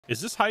Is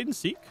this hide and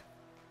seek?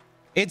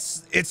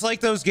 It's like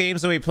those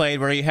games that we played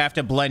where you have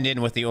to blend in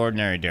with the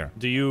ordinary deer.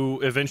 Do you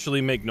eventually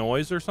make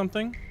noise or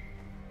something?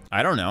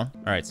 I don't know.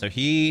 All right, so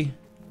he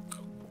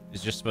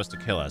is just supposed to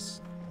kill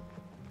us.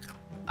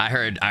 I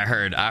heard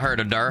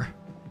a dur.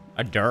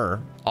 A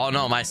dur? Oh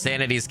no, my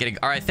sanity's getting.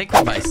 All right, I think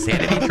when my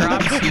sanity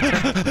drops.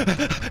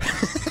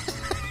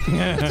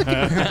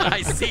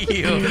 I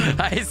see you.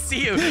 I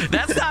see you.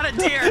 That's not a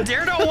deer.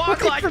 Deer don't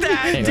walk like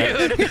that,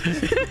 dude.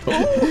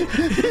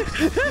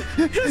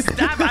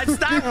 Stop.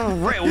 Stop.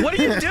 What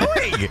are you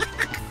doing?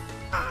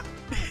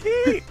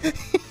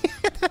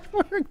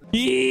 What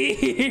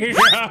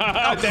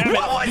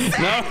was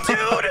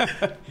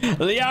that, dude?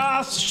 The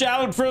ass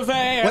shall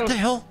prevail. What the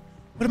hell?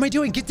 What am I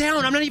doing? Get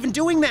down. I'm not even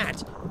doing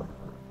that.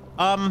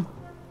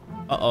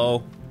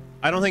 Uh-oh.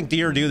 I don't think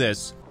deer do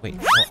this. Wait.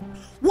 Oh.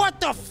 What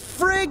the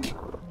frig?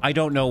 I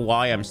don't know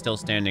why I'm still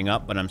standing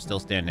up, but I'm still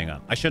standing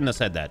up. I shouldn't have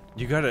said that.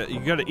 You gotta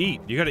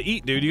eat. You gotta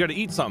eat, dude. You gotta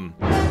eat something.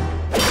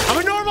 I'm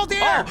a normal deer.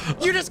 Oh.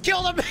 You just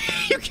killed him.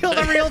 You killed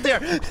a real deer.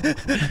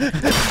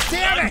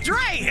 Damn it.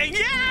 Right.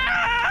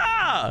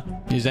 Yeah.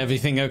 Is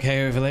everything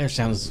okay over there?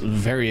 Sounds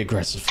very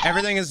aggressive.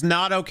 Everything is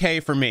not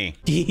okay for me.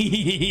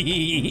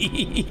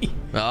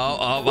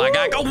 Oh my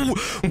God. Oh,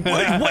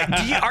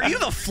 what, are you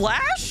the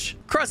Flash?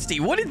 Krusty,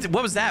 what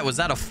was that? Was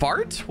that a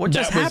fart? What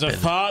just happened? That was a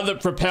fart that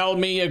propelled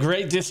me a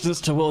great distance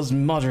towards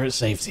moderate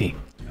safety.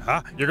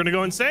 You're gonna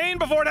go insane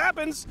before it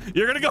happens.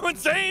 You're gonna go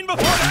insane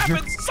before it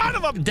happens. Son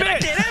of a bitch! I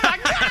get him? I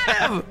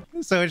got him!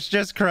 So it's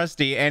just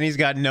Krusty, and he's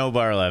got no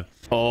bar left.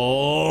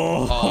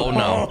 Oh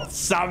no!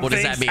 Something's what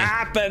does that mean?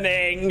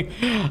 Happening.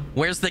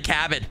 Where's the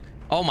cabin?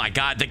 Oh my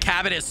God! The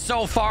cabin is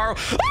so far.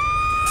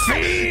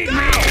 Feed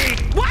me!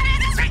 Why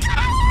did this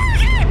become?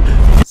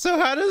 So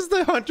how does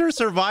the hunter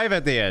survive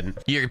at the end?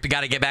 You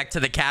got to get back to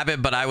the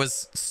cabin, but I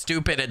was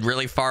stupid and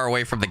really far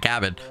away from the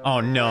cabin.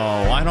 Oh no!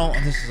 I don't.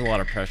 This is a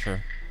lot of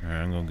pressure. All right,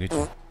 I'm gonna get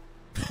you.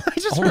 I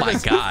just heard my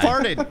God. You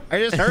farted. I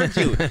just heard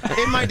you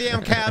in my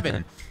damn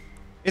cabin.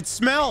 It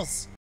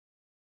smells.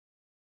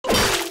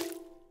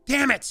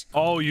 Damn it!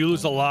 Oh, you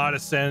lose a lot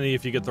of sanity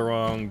if you get the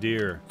wrong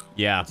deer.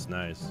 Yeah. That's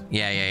nice.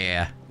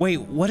 Yeah.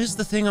 Wait, what is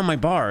the thing on my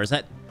bar? Is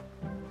that?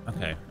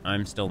 Okay,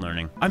 I'm still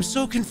learning. I'm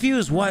so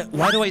confused. Why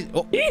do I?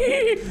 Oh.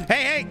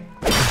 Hey!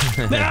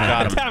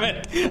 Got him. Damn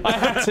it! I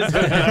had to do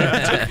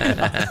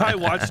it. I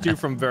watched you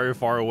from very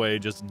far away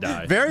just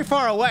die. Very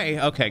far away.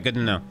 Okay, good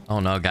to know.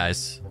 Oh no,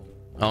 guys.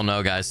 Oh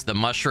no, guys. The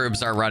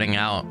mushrooms are running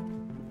out.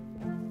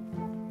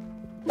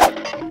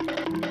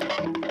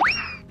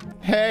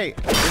 Hey.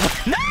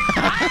 No!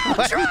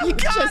 You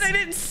God, I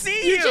didn't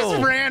see you! You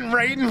just ran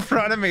right in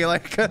front of me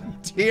like a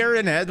deer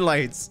in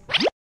headlights.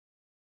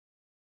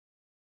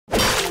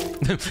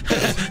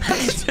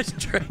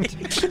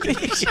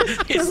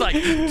 He's like,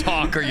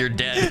 talk or you're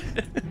dead.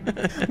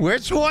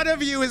 Which one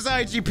of you is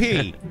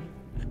IGP?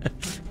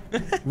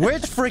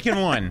 Which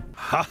freaking one?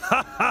 Ha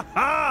ha ha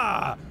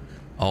ha!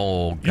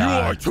 Oh God! You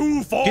are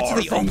too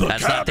far from the cabin.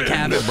 That's not the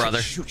cabin,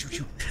 brother. Shoot.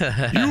 You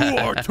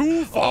are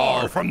too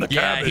far from the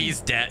cabin. Yeah,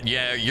 he's dead.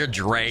 Yeah, you're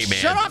Dre, man.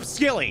 Shut up,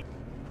 Skilly!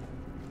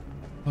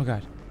 Oh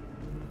God.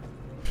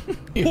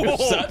 You're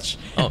such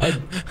a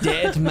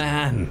dead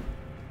man.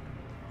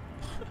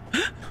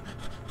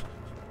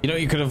 You know,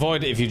 you could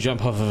avoid it if you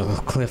jump off of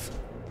a cliff.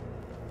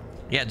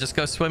 Yeah, just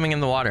go swimming in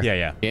the water.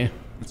 Yeah. Yeah.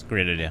 That's a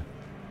great idea.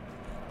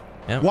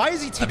 Yep. Why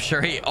is he? I'm sure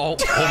he. Oh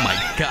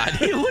my God,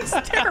 he looks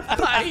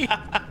terrifying.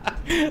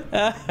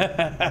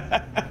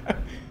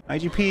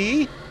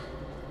 IGP?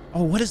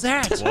 Oh, what is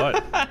that?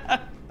 What?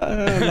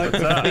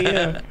 What's up?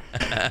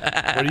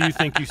 What do you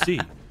think you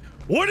see?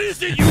 What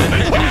is it you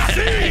think you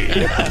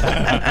see?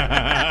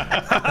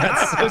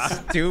 That's so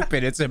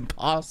stupid. It's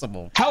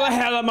impossible. How the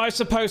hell am I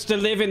supposed to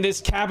live in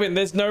this cabin?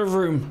 There's no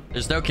room.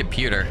 There's no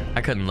computer.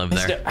 I couldn't live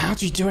there. How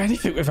do you do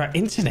anything without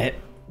internet?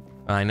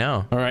 I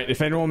know. All right,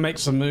 if anyone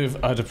makes a move,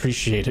 I'd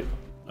appreciate it.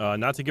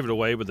 Not to give it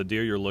away, but the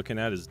deer you're looking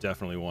at is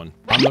definitely one.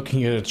 I'm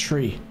looking at a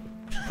tree.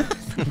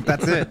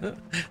 That's it.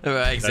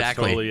 Exactly. That's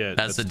totally it.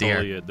 That's the deer.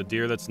 Totally it. The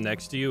deer that's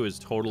next to you is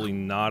totally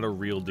not a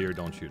real deer.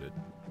 Don't shoot it.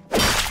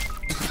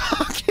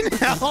 Fucking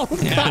hell.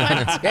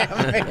 God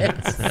damn it.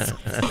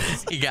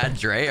 He got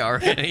Dre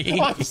already.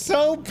 I'm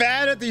so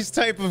bad at these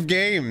type of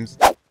games.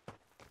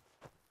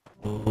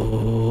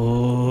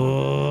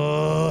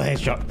 Oh,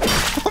 headshot.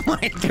 Oh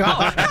my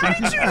God. How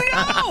did you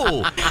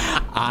know?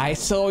 I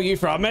saw you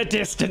from a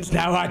distance.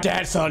 Now I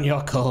dance on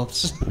your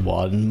corpse.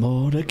 One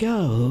more to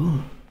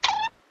go.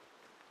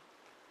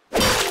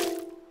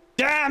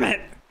 Damn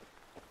it!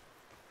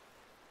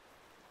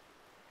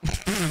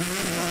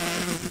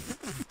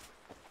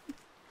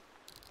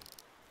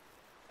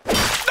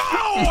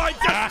 Oh, I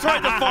just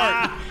tried to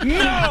fart.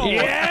 No.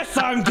 Yes,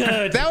 I'm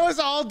good. That was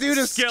all due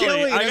to Skilly,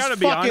 Skilly. I gotta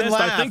be honest.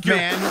 Laugh, I think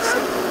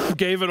man. you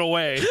gave it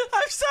away.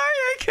 I'm sorry,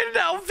 I couldn't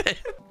help it.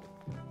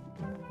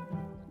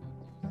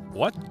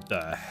 What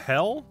the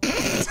hell?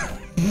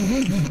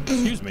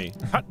 Excuse me.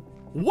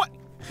 What?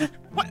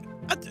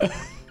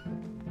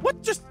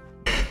 What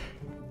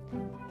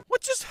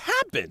just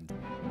happened?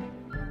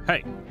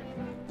 Hey.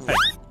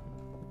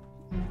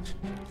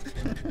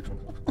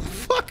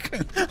 fuck!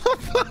 Oh,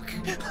 fuck!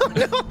 Oh,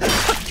 no!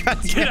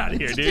 God, Get out of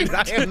here, dude.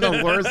 I am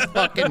the worst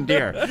fucking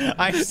deer.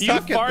 I You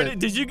suck at farted.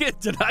 this.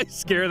 Did I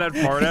scare that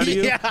fart out of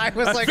you? Yeah, I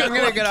was like, I'm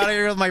gonna get out of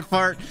here with my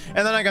fart,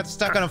 and then I got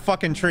stuck on a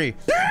fucking tree.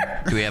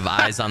 Do we have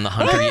eyes on the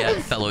hunter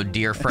yet, fellow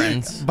deer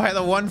friends? By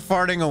the one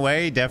farting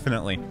away,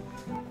 definitely.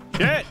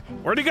 Shit!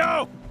 Where'd he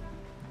go?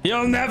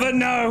 You'll never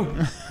know.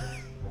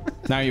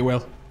 Now you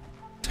will.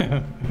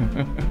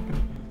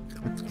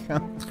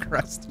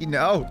 Krusty,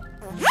 no.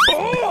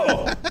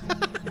 Oh!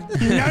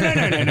 No.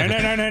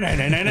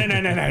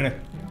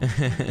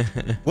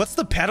 What's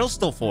the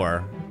pedestal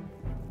for?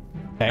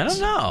 I don't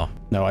know.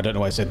 No, I don't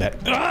know why I said that.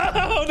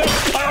 Oh, no.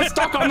 I'm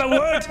stuck on the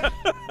wood.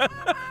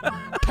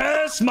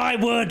 Curse my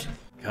wood.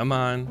 Come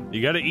on.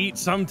 You gotta eat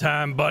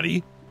sometime,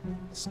 buddy.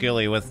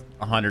 Skilly with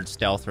 100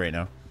 stealth right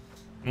now.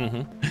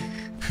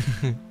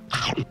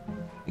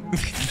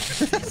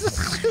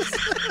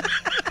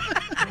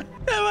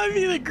 That might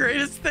be the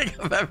greatest thing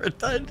I've ever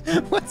done.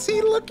 What's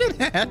he looking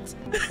at?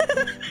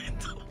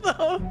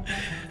 No.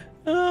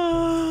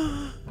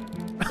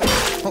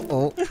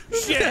 Uh-oh.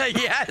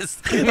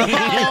 Yes.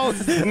 Oh,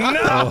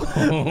 No!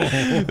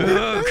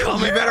 Come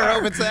you here. better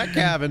hope it's that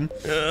cabin.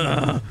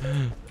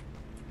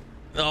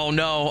 Oh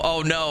no.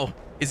 Oh no.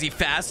 Is he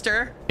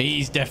faster?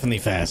 He's definitely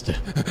faster.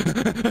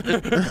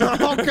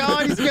 Oh,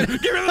 God, he's gonna...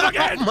 Give me the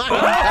bucket! Oh, my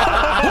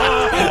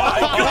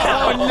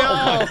God. Oh,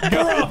 no.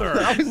 Brother!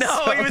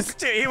 No,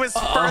 he was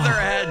further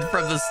ahead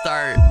from the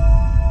start.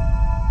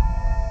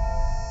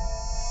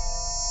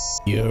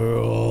 You're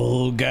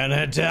all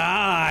gonna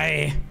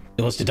die.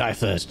 Who wants to die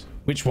first?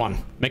 Which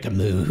one? Make a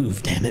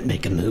move. Damn it,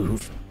 make a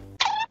move.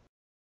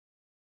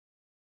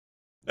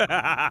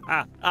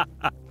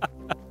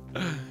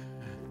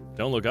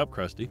 Don't look up,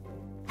 Krusty.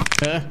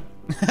 Oh,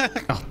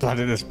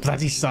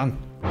 bloody sun.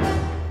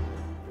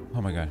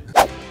 Oh, my God.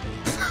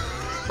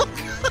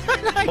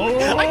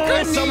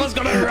 Oh, someone's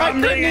got a I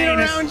rumbling couldn't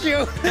anus. around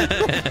you.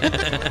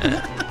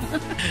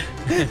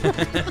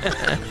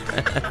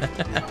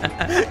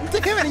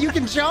 Damn it, you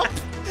can jump.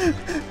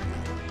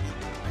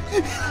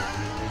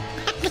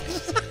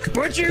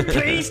 Would you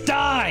please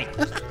die?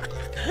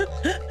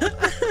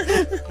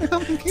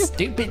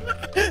 Stupid.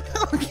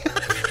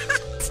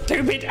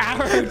 Stupid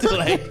arrow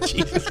delay.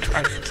 Jesus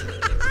Christ.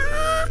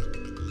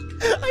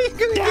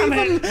 Damn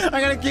it.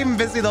 I gotta keep him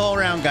busy the whole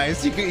round,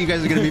 guys. You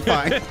guys are gonna be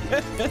fine.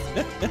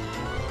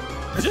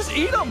 Just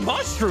eat a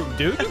mushroom,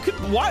 dude. You could.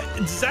 What?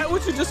 Is that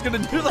what you're just gonna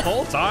do the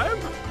whole time?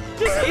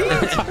 Just eat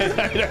it.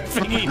 I don't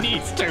think he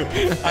needs to.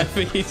 I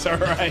think he's all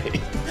right.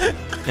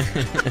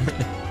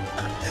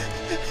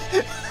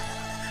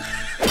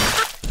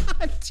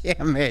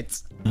 Damn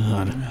it.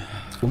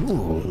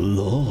 Ooh,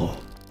 Lord.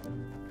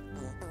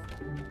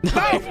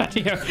 I'm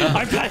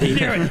glad you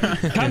knew it.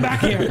 Come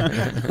back here.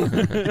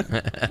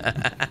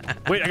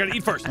 Wait, I gotta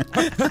eat first. You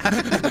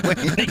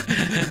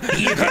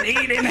can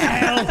eat in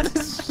hell.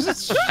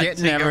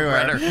 Shitting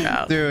everywhere.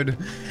 Dude,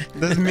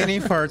 those mini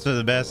farts are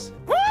the best.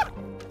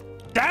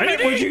 Damn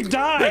it, would you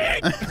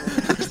die?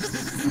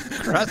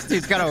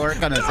 Krusty's gotta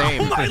work on his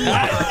aim. Oh my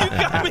God, you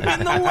got me in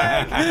the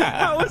leg.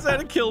 How was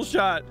that a kill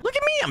shot? Look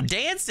at me, I'm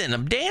dancing.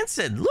 Look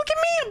at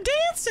me, I'm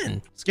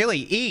dancing. Skilly,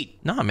 eat.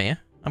 Nah, man,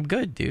 I'm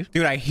good, dude.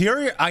 Dude, I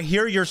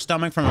hear your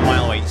stomach from a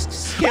mile away.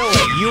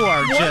 Skilly, you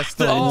are just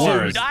the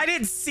worst. I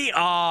didn't see. Oh,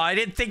 I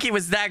didn't think he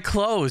was that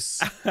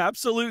close.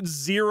 Absolute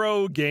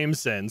zero game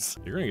sense.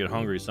 You're gonna get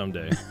hungry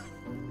someday.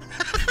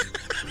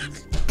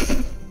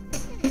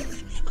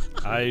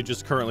 I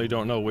just currently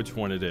don't know which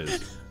one it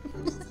is.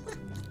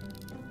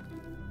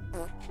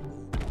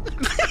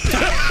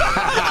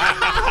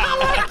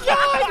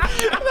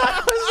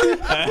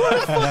 What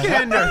a fucking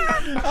ender.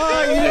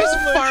 Oh, you just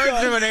farted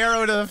through an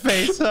arrow to the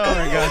face. Oh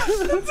my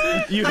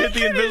God. You hit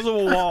the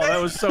invisible wall.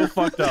 That was so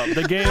fucked up.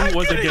 The game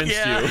was against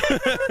yeah. you.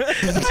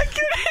 I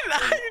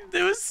couldn't.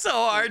 It was so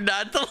hard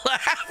not to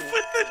laugh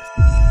with it.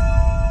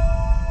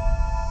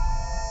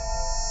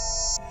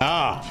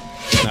 Ah,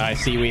 I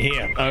see we're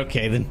here.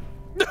 Okay, then.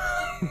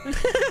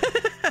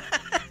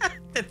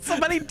 Did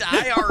somebody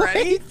die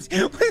already?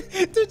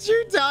 Did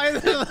you die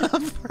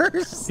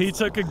first? He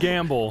took a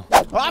gamble.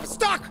 Oh, I'm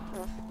stuck.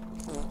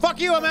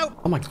 Fuck you, I'm out.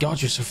 Oh my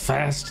God, you're so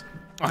fast.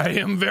 I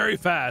am very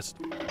fast.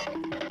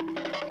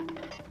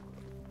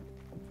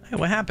 Hey,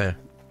 what happened?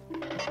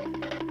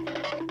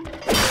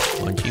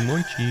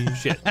 Munchy.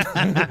 Shit.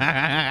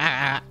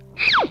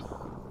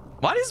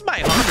 Why does my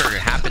hunger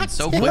happen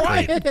so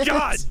quickly?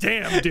 God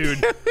damn,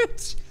 dude.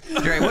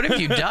 Dre, what have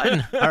you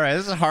done? All right,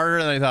 this is harder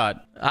than I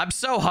thought. I'm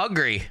so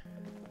hungry.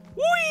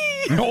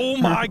 Whee! Oh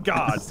my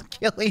God.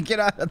 Skilly, get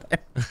out of there.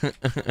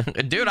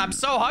 Dude, I'm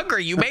so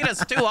hungry. You made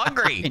us too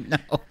hungry. No.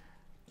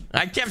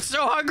 I kept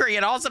so hungry,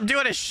 and all I'm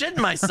doing is shitting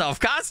myself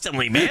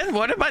constantly, man.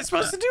 What am I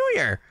supposed to do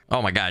here?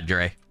 Oh my God,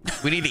 Dre.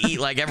 We need to eat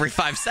like every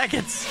 5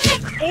 seconds.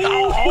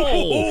 Oh.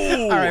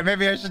 All right,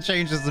 maybe I should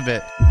change this a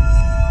bit.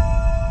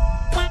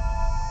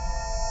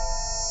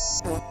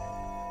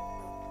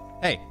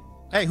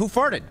 Hey, who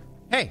farted?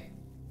 Hey.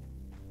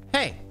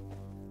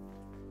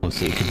 Well,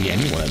 see, it could be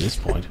anyone at this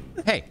point.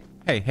 Hey.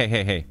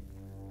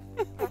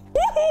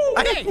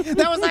 Hey,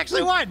 that was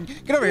actually one.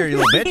 Get over here, you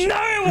little bitch.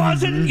 No, it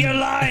wasn't. You're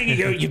lying.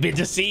 You've been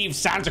deceived.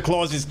 Santa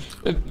Claus is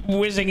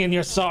whizzing in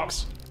your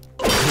socks.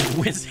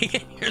 Whizzing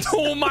in your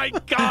Oh my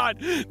God!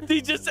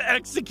 He just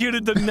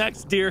executed the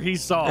next deer he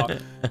saw.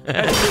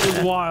 That shit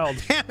was wild.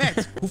 Damn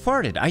it. Who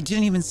farted? I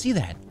didn't even see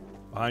that.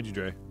 Behind you,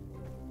 Dre.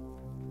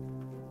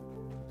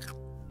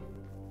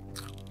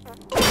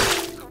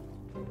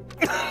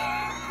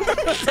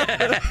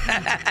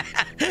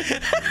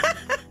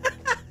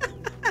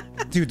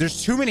 Dude,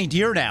 there's too many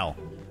deer now.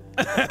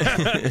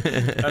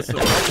 That's the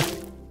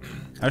problem.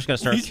 I just gotta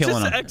start He's killing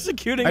just them.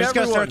 executing I just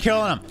gotta everyone. start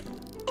killing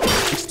them.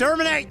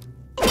 Exterminate!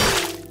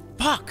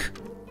 Fuck.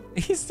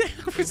 He's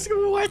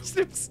watching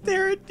him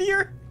stare at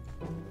deer.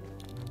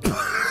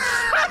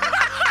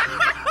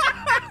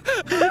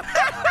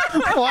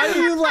 Why are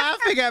you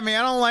laughing at me?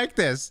 I don't like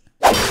this.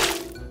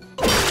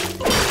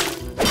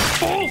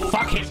 Oh,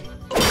 fuck it.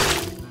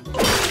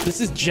 This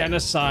is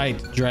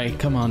genocide, Dre.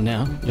 Come on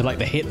now. You're like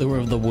the Hitler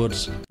of the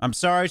woods. I'm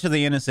sorry to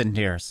the innocent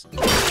deers.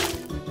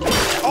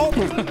 Oh!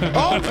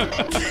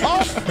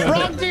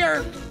 Wrong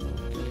deer!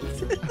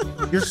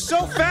 You're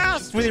so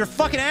fast with your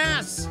fucking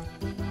ass!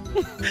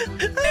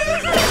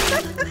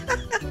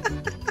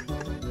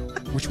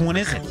 Which one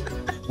is it?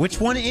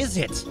 Which one is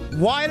it?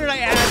 Why did I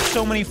add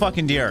so many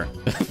fucking deer?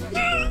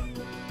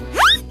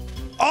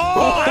 Oh,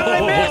 how did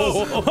I miss?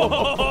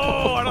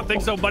 Oh, I don't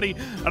think so, buddy.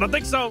 I don't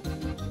think so.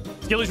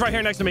 Skilly's right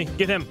here next to me.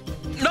 Get him.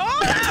 No!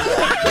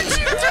 Why would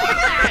you do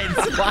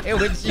that? Why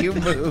would you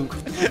move?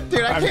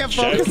 Dude, I can't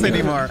focus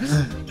anymore.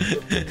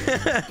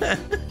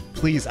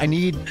 Please, I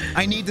need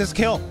this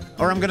kill,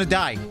 or I'm gonna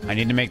die. I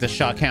need to make this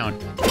shot count.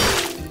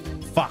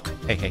 Fuck.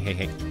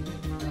 Hey.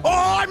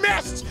 Oh, I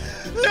missed!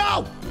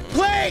 No!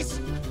 Please!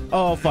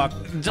 Oh, fuck.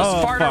 Just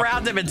fart fuck.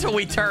 around him until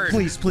we turn.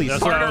 Please.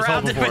 That's what I Fart was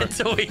around hoping him for.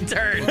 until we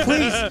turn.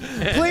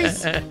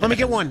 Please. Let me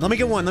get one,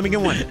 please.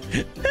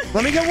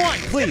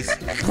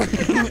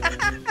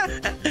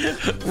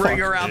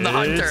 Ring around the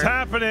It's hunter.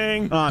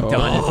 happening. Oh, I'm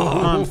done.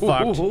 I'm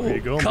fucked. Where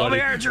you going, Come buddy?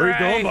 here, Where you Dre.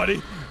 going,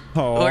 buddy?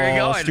 Oh, Where you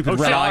going? stupid Oh,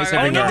 red shit, eyes I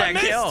gotta everywhere. get I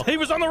that kill. missed. He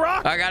was on the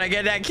rock. I gotta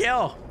get that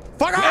kill.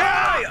 Fuck off!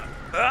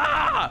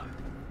 Ah!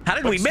 How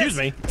did we Excuse miss?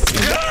 me.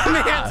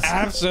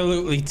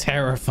 Absolutely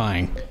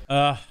terrifying.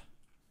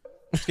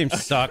 This game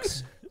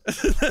sucks.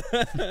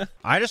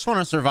 I just want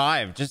to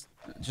survive. Just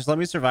let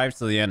me survive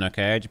till the end,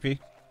 okay, IGP?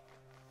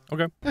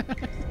 Okay.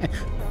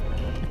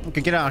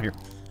 Okay, get out of here.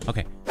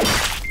 Okay.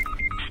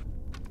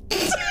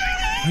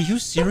 Are you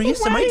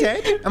serious? Am I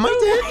dead? Am I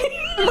dead?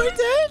 Am I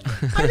dead?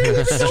 I didn't even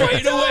know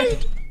Straight I away.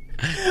 died.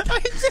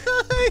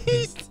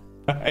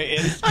 I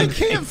died. I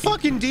can't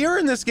fucking deer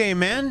in this game,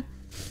 man.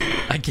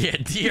 I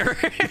can't deer.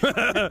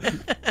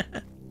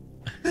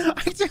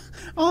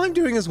 All I'm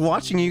doing is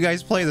watching you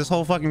guys play this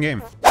whole fucking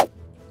game.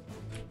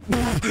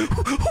 I'm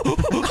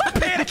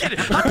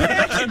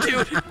panicking,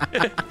 dude.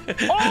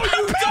 Oh,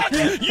 you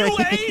ducked! You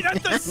ate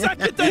at the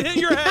second that hit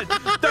your head.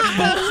 That's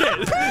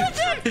bullshit.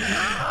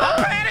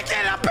 I'm panicking.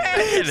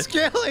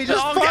 Skelly, just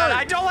Oh fart. god,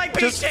 I don't like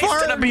being Just chased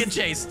fart. and I'm being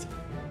chased.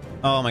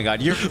 Oh my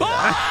god, you're. Oh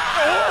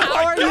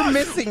How are you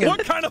missing it?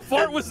 What kind of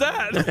fart was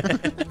that?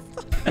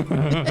 Oh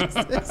my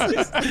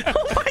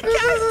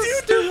god,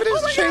 dude. Stupidest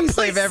Oh my God, chase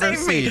please I've ever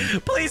save me.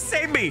 seen. Please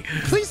save me.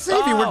 Please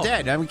save you. We're Oh.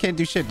 dead. We can't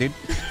do shit, dude.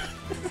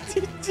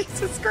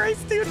 Jesus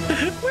Christ, dude.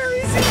 Where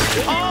is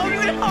he? Oh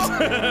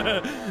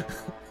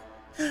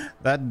no.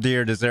 That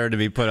deer deserved to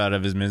be put out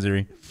of his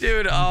misery.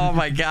 Dude, oh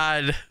my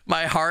god.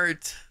 My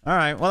heart. All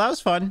right. Well, that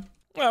was fun.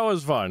 That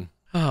was fun.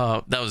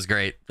 Oh, that was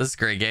great. This is a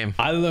great game.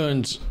 I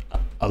learned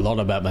a lot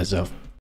about myself.